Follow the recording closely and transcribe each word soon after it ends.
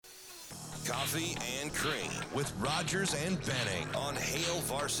Coffee and Cream with Rogers and Benning on Hail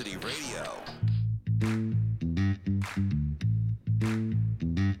Varsity Radio.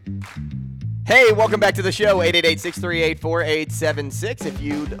 Hey, welcome back to the show, 888-638-4876. If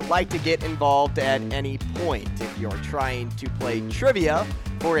you'd like to get involved at any point, if you're trying to play trivia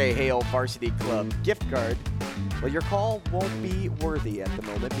for a Hail Varsity Club gift card, well, your call won't be worthy at the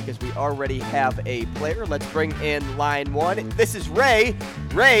moment because we already have a player. Let's bring in line one. This is Ray.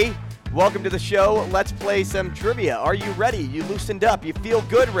 Ray, welcome to the show. Let's play some trivia. Are you ready? You loosened up. You feel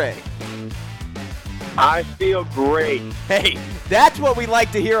good, Ray? I feel great. Hey, that's what we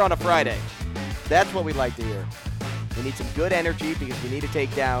like to hear on a Friday. That's what we like to hear. We need some good energy because we need to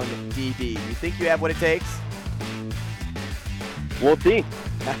take down DB. You think you have what it takes? We'll see.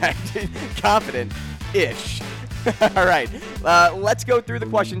 Confident-ish. All right. Let's go through the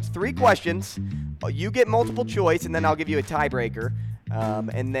questions. 3 questions. You get multiple choice, and then I'll give you a tiebreaker.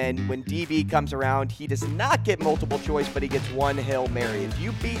 And then when DB comes around, he does not get multiple choice, but he gets one Hail Mary. If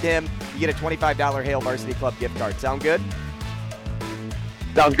you beat him, you get a $25 Hail Varsity Club gift card. Sound good?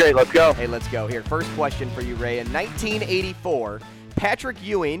 Sounds great. Let's go. Hey, let's go. Here, first question for you, Ray. In 1984, Patrick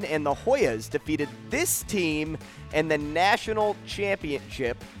Ewing and the Hoyas defeated this team in the national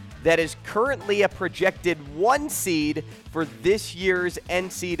championship that is currently a projected 1 seed for this year's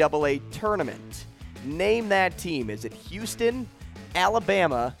NCAA tournament. Name that team. Is it Houston,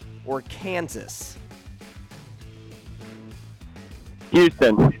 Alabama, or Kansas?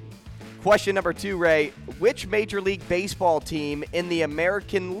 Houston. Question number 2, Ray. Which Major League Baseball team in the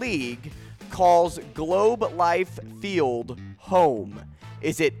American League calls Globe Life Field home?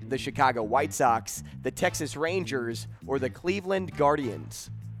 Is it the Chicago White Sox, the Texas Rangers, or the Cleveland Guardians?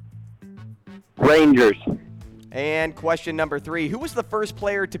 Rangers. And question number 3. Who was the first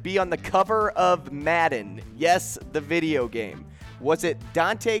player to be on the cover of Madden? Yes, the video game. Was it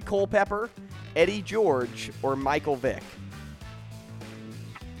Dante Culpepper, Eddie George, or Michael Vick?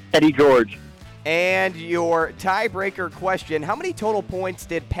 Eddie George. And your tiebreaker question, how many total points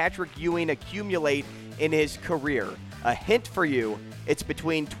did Patrick Ewing accumulate in his career? A hint for you, it's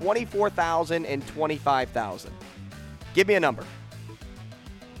between 24,000 and 25,000. Give me a number.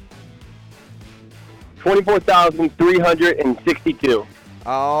 24,362.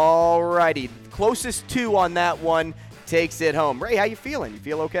 All righty. Closest 2 on that one takes it home. Ray, how you feeling? You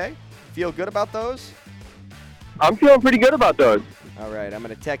feel okay? Feel good about those? I'm feeling pretty good about those. All right, I'm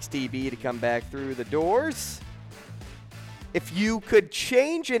going to text DB to come back through the doors. If you could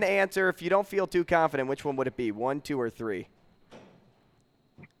change an answer, if you don't feel too confident, which one would it be? 1, 2, or 3?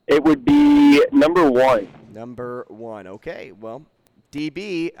 It would be number 1. Number 1. Okay, well,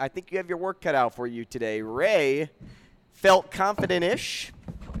 DB, I think you have your work cut out for you today. Ray felt confident-ish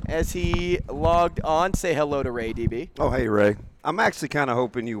as he logged on. Say hello to Ray, DB. Oh, hey, Ray. I'm actually kind of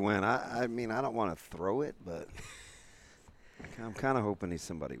hoping you win. I mean, I don't want to throw it, but I'm kind of hoping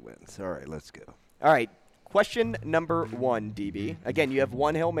somebody wins. All right, let's go. All right, question number 1, DB. Again, you have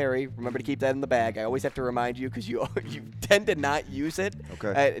 1 Hail Mary. Remember to keep that in the bag. I always have to remind you because you tend to not use it.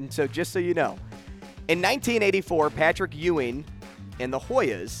 Okay. And so just so you know, in 1984, Patrick Ewing and the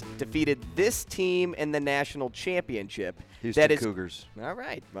Hoyas defeated this team in the national championship. Houston Cougars. All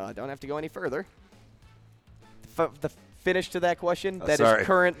right. Well, I don't have to go any further. The finish to that question, that sorry. is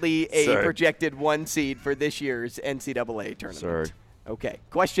currently a Sorry. projected 1 seed for this year's NCAA tournament. Sorry. Okay.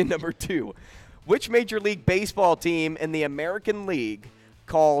 Question number 2. Which Major League Baseball team in the American League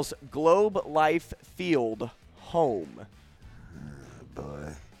calls Globe Life Field home?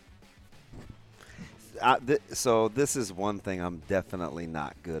 Boy. So this is one thing I'm definitely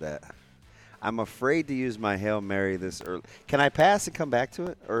not good at. I'm afraid to use my Hail Mary this early. Can I pass and come back to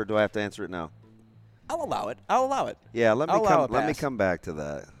it, or do I have to answer it now? I'll allow it. I'll allow it. Yeah, let me pass. come back to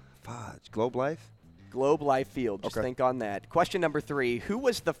that. Fudge. Globe Life? Globe Life Field. Just Okay. think on that. Question number 3. Who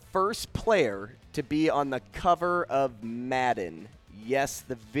was the first player to be on the cover of Madden? Yes,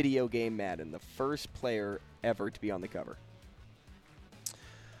 the video game Madden. The first player ever to be on the cover.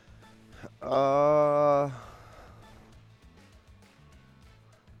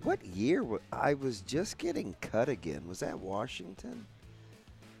 What year? I was just getting cut again. Was that Washington?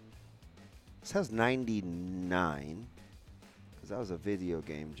 This has 99. Because I was a video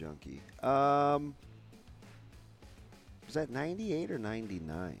game junkie. Was that 98 or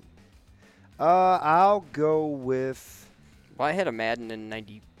 99? I'll go with... Well, I had a Madden in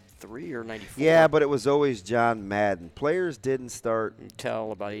 93 or 94. Yeah, but it was always John Madden. Players didn't start...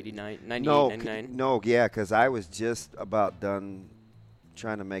 Until about 89, 98, No, 99. no, yeah, because I was just about done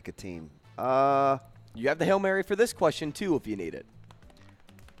trying to make a team. You have the Hail Mary for this question, too, if you need it.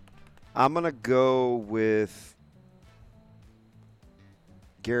 I'm going to go with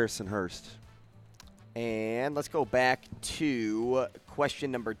Garrison Hurst. And let's go back to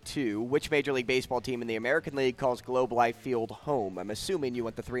question number 2. Which Major League Baseball team in the American League calls Globe Life Field home? I'm assuming you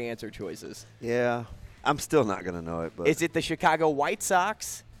want the 3 answer choices. Yeah. I'm still not going to know it. But Is it the Chicago White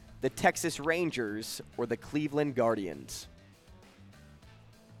Sox, the Texas Rangers, or the Cleveland Guardians?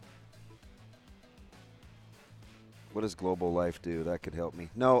 what does Global Life do? That could help me.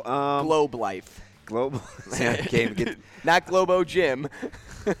 No. Globe Life. Global. I can't get. Not Globo Jim.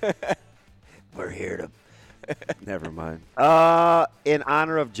 We're here to. Never mind. In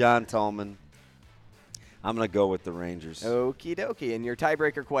honor of John Tallman, I'm going to go with the Rangers. Okie dokie. And your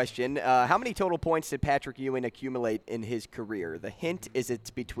tiebreaker question, how many total points did Patrick Ewing accumulate in his career? The hint is it's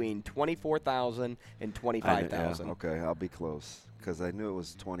between 24,000 and 25,000. Yeah, okay, I'll be close because I knew it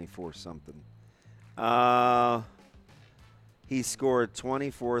was 24 something. He scored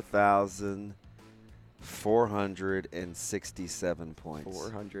 24,467 points.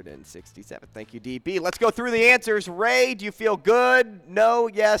 467. Thank you, DB. Let's go through the answers. Ray, do you feel good? No?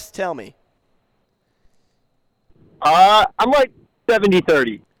 Yes? Tell me. I'm like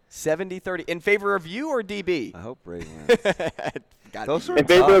 70-30. 70-30. In favor of you or DB? I hope Ray wins. Got Those it. were In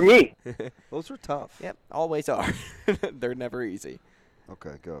favor of me. Those were tough. Yep, always are. They're never easy.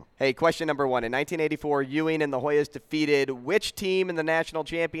 Okay, go. Hey, question number 1. In 1984, Ewing and the Hoyas defeated which team in the national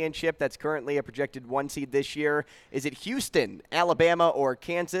championship that's currently a projected 1 seed this year? Is it Houston, Alabama, or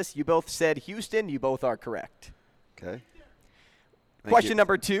Kansas? You both said Houston. You both are correct. Okay. Question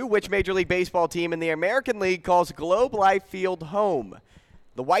number 2. Which Major League Baseball team in the American League calls Globe Life Field home?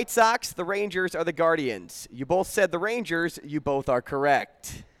 The White Sox, the Rangers, or the Guardians? You both said the Rangers. You both are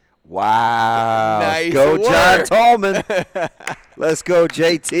correct. Wow. Nice Go, John work. Tallman. Let's go,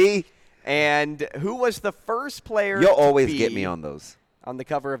 JT. And who was the first player You'll to always be get me on those. on the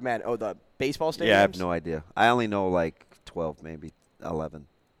cover of Madden? Oh, the baseball stadiums? Yeah, I have no idea. I only know like 12, maybe 11.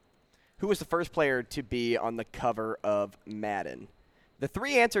 Who was the first player to be on the cover of Madden? The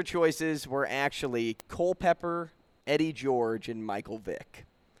 3 answer choices were actually Culpepper, Eddie George, and Michael Vick.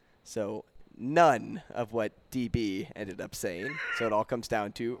 So none of what DB ended up saying. So it all comes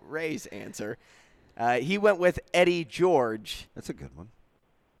down to Ray's answer. He went with Eddie George, That's a good one.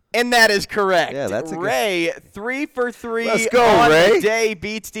 and that is correct. Yeah, that's a good- Ray, 3 for 3 Let's go, on Ray. the day,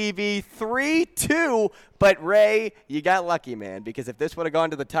 beats DB 3-2. But Ray, you got lucky, man, because if this would have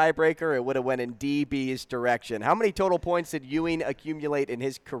gone to the tiebreaker, it would have went in DB's direction. How many total points did Ewing accumulate in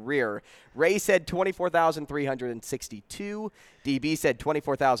his career? Ray said 24,362. DB said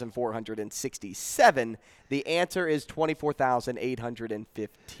 24,467. The answer is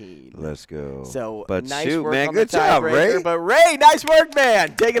 24,815. Let's go. So but nice shoot, work man, on good the job, tiebreaker. Ray. But Ray, nice work,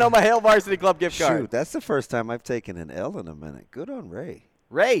 man. Taking home a Hale Varsity Club gift card. Shoot, that's the first time I've taken an L in a minute. Good on Ray.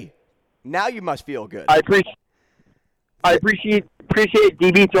 Ray, now you must feel good. I appreciate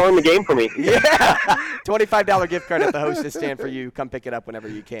DB throwing the game for me. Yeah. $25 gift card at the hostess stand for you. Come pick it up whenever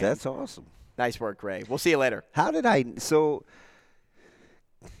you can. That's awesome. Nice work, Ray. We'll see you later. How did I? So,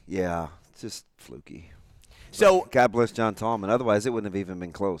 yeah, just fluky. So God bless John Tallman. Otherwise, it wouldn't have even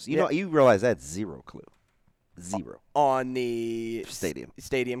been close. You Yeah. know, you realize that's zero clue. Zero. on the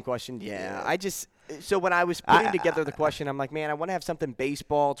Stadium question, yeah. So when I was putting together the question, I'm like, man, I want to have something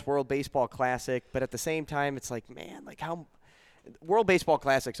baseball. It's World Baseball Classic, but at the same time, it's like, man, like how World Baseball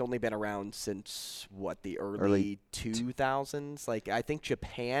Classic's only been around since what, the early 2000s? Like I think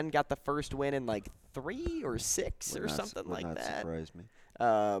Japan got the first win in like 3 or 6 or something like would not that. surprise me.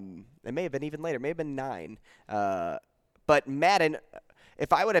 It may have been even later. It may have been 9. But Madden,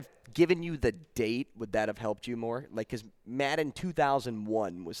 if I would have given you the date, would that have helped you more? Like, because Madden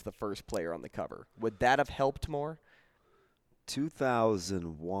 2001 was the first player on the cover. Would that have helped more?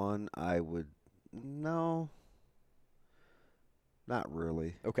 2001, I would no, not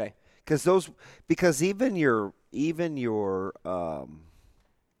really. Okay. Because even your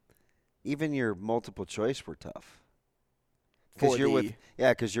multiple choice were tough. Because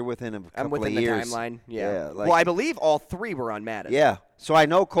you're within a couple I'm within of years. the timeline. Yeah. like- well, I believe all 3 were on Madden. Yeah. So I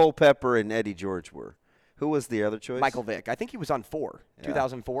know Culpepper and Eddie George were. Who was the other choice? Michael Vick. I think he was on 4. Yeah.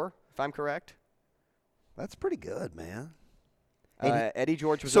 2004, if I'm correct. That's pretty good, man. Eddie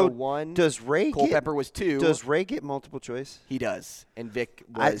George was So 01. does Ray Culpepper was 2. Does Ray get multiple choice? He does. And Vick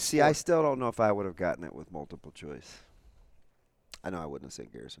was I 4. still don't know if I would have gotten it with multiple choice. I know I wouldn't have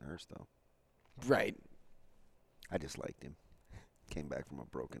said Garrison Hurst though. Right. I just liked him. Came back from a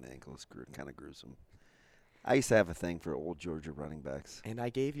broken ankle. It's kind of gruesome. I used to have a thing for old Georgia running backs. And I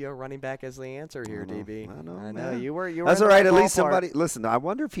gave you a running back as the answer here, I know, DB. I know, I know. man. You were That's in all the right. At least ballpark. somebody. Listen, I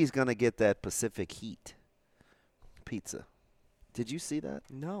wonder if he's going to get that Pacific Heat pizza. Did you see that?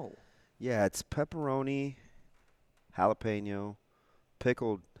 No. Yeah, it's pepperoni, jalapeno,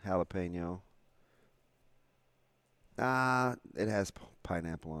 pickled jalapeno. It has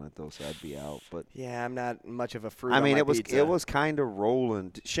pineapple on it though, so I'd be out. But Yeah, I'm not much of a fruit. I mean, on my it pizza. was kind of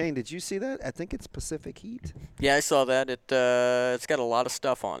rolling. Shane, did you see that? I think it's Pacific Heat. Yeah, I saw that. It's got a lot of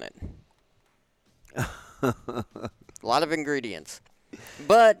stuff on it. A lot of ingredients.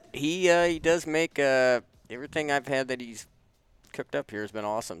 But he does make everything I've had that he's cooked up here has been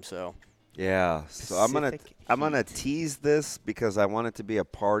awesome. So Yeah, so I'm gonna Pacific Heat. tease this because I want it to be a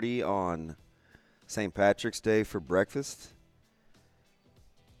party on St. Patrick's Day for breakfast.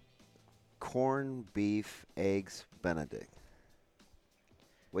 Corn beef eggs Benedict.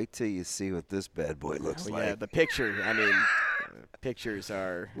 Wait till you see what this bad boy looks Oh, like. yeah, the picture. I mean, pictures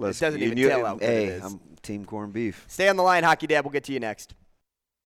are. Let's- it doesn't you even knew- tell how good hey, it is. I'm team corned beef. Stay on the line, Hockey Dad. We'll get to you next.